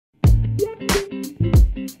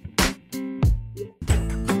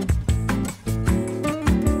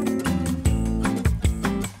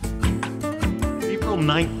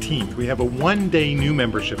19th, we have a one-day new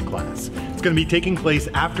membership class. It's going to be taking place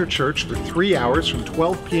after church for 3 hours from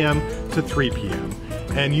 12 p.m. to 3 p.m.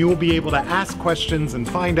 And you will be able to ask questions and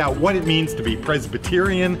find out what it means to be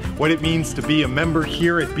Presbyterian, what it means to be a member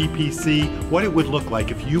here at BPC, what it would look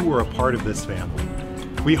like if you were a part of this family.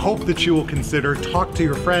 We hope that you will consider, talk to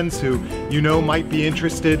your friends who you know might be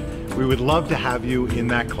interested. We would love to have you in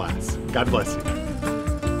that class. God bless you.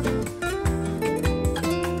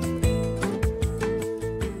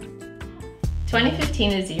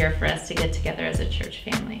 "2015 is a year for us to get together as a church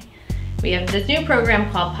family. We have this new program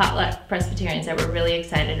called Potluck Presbyterians that we're really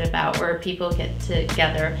excited about, where people get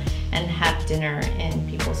together and have dinner in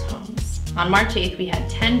people's homes. On March 8th, we had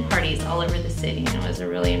 10 parties all over the city, and it was a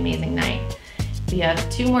really amazing night. We have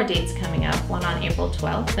 2 more dates coming up, one on April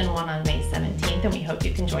 12th and one on May 17th, and we hope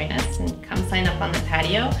you can join us and come sign up on the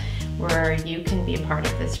patio where you can be a part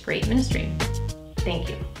of this great ministry. Thank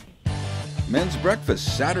you. Men's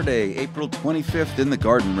Breakfast, Saturday, April 25th in the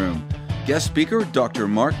Garden Room. Guest speaker, Dr.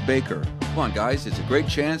 Mark Baker. Come on, guys, it's a great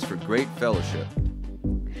chance for great fellowship.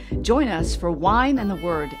 Join us for Wine and the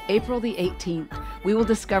Word, April the 18th. We will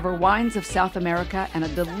discover wines of South America and a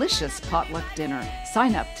delicious potluck dinner.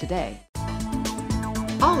 Sign up today.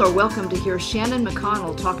 All are welcome to hear Shannon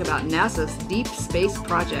McConnell talk about NASA's Deep Space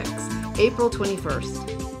projects, April 21st.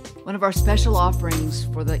 One of our special offerings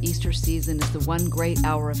for the Easter season is the One Great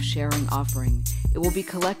Hour of Sharing offering. It will be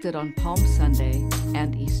collected on Palm Sunday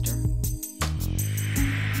and Easter.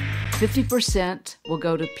 50% will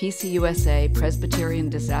go to PCUSA, Presbyterian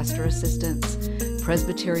Disaster Assistance,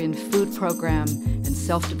 Presbyterian Food Program, and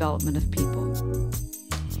Self-Development of People.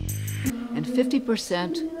 And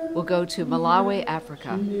 50% will go to Malawi,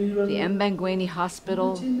 Africa, the Mbangweni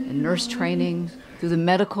Hospital, and nurse training through the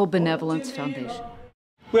Medical Benevolence Foundation.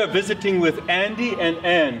 We are visiting with Andy and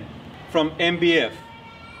Ann from MBF.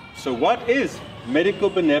 So what is Medical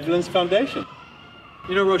Benevolence Foundation?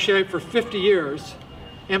 You know, Roche, for 50 years,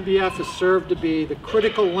 MBF has served to be the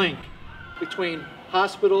critical link between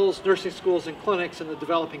hospitals, nursing schools, and clinics in the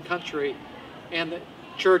developing country and the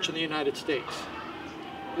church in the United States.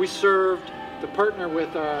 We served to partner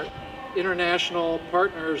with our international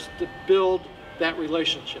partners to build that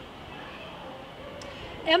relationship.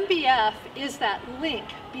 MBF is that link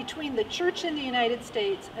between the church in the United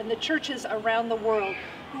States and the churches around the world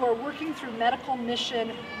who are working through medical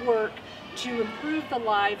mission work to improve the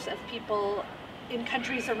lives of people in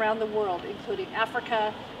countries around the world, including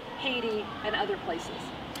Africa, Haiti, and other places.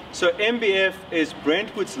 So MBF is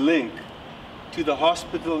Brentwood's link to the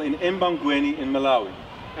hospital in Mbangweni in Malawi.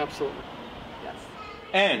 Absolutely. Yes.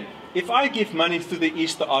 And if I give money through the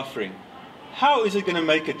Easter offering, how is it going to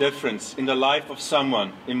make a difference in the life of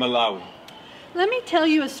someone in Malawi? Let me tell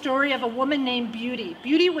you a story of a woman named Beauty.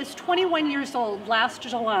 Beauty was 21 years old last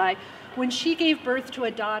July when she gave birth to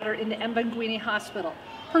a daughter in the Mbangweni Hospital.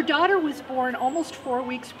 Her daughter was born almost 4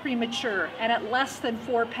 weeks premature and at less than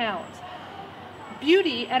 4 pounds.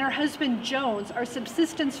 Beauty and her husband Jones are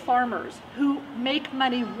subsistence farmers who make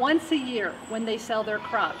money once a year when they sell their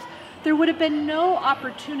crops. There would have been no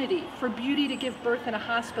opportunity for Beauty to give birth in a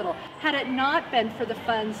hospital had it not been for the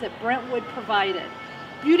funds that Brentwood provided.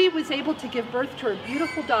 Beauty was able to give birth to her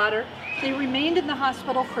beautiful daughter. They remained in the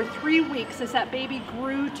hospital for 3 weeks as that baby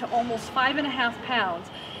grew to almost 5.5 pounds.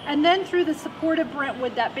 And then through the support of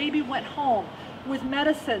Brentwood, that baby went home with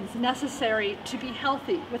medicines necessary to be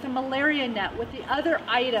healthy, with a malaria net, with the other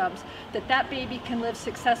items that that baby can live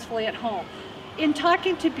successfully at home. In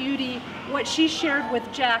talking to Beauty, what she shared with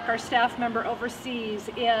Jack, our staff member overseas,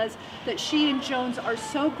 is that she and Jones are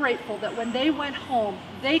so grateful that when they went home,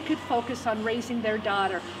 they could focus on raising their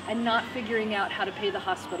daughter and not figuring out how to pay the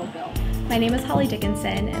hospital bill. My name is Holly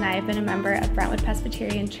Dickinson, and I have been a member of Brentwood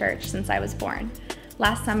Presbyterian Church since I was born.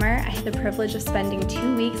 Last summer, I had the privilege of spending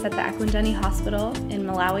 2 weeks at the Ekwendeni Hospital in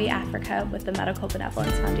Malawi, Africa with the Medical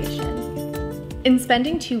Benevolence Foundation. In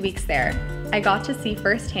spending 2 weeks there, I got to see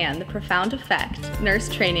firsthand the profound effect nurse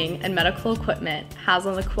training and medical equipment has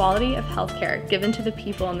on the quality of healthcare given to the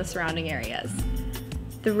people in the surrounding areas.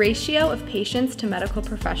 The ratio of patients to medical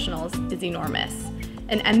professionals is enormous,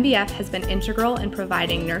 and MBF has been integral in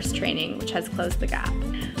providing nurse training, which has closed the gap.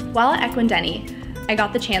 While at Ekwendeni, I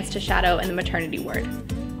got the chance to shadow in the maternity ward.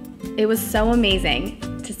 It was so amazing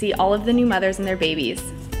to see all of the new mothers and their babies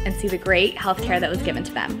and see the great healthcare that was given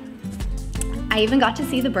to them. I even got to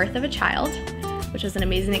see the birth of a child, which was an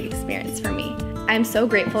amazing experience for me. I am so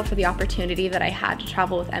grateful for the opportunity that I had to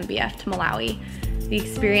travel with MBF to Malawi. The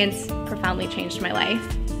experience profoundly changed my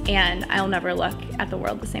life, and I'll never look at the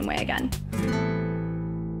world the same way again.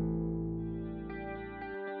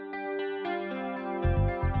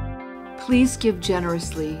 Please give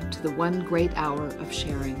generously to the one great hour of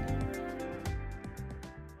sharing.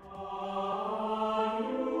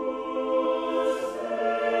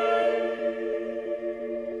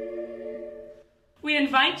 We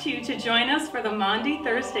invite you to join us for the Maundy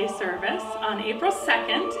Thursday service on April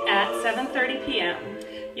 2nd at 7:30 p.m.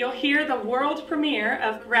 You'll hear the world premiere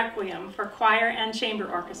of Requiem for choir and chamber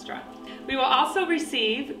orchestra. We will also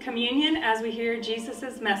receive communion as we hear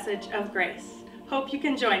Jesus' message of grace. Hope you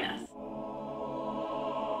can join us.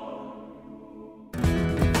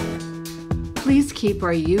 Please keep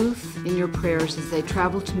our youth in your prayers as they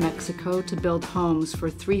travel to Mexico to build homes for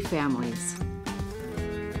 3 families.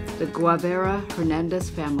 The Guevara Hernandez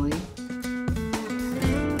family,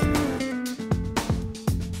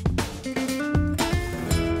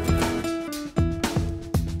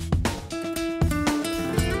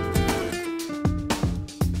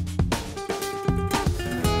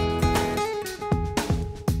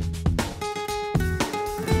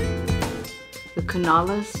 the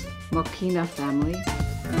Canales Moquina family,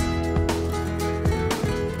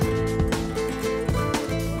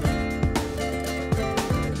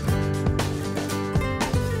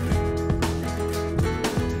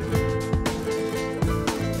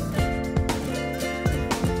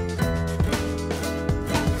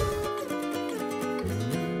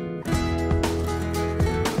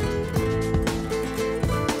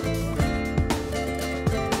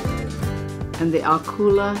 and the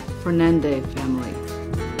Alcula Fernandez family.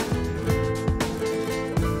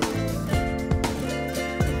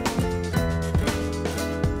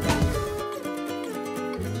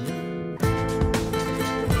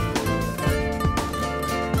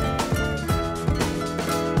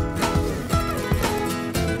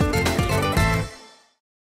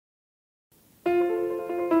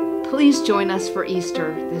 Please join us for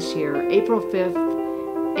Easter this year, April 5th,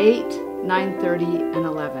 8, 9:30, and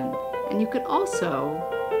 11. And you could also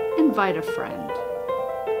invite a friend.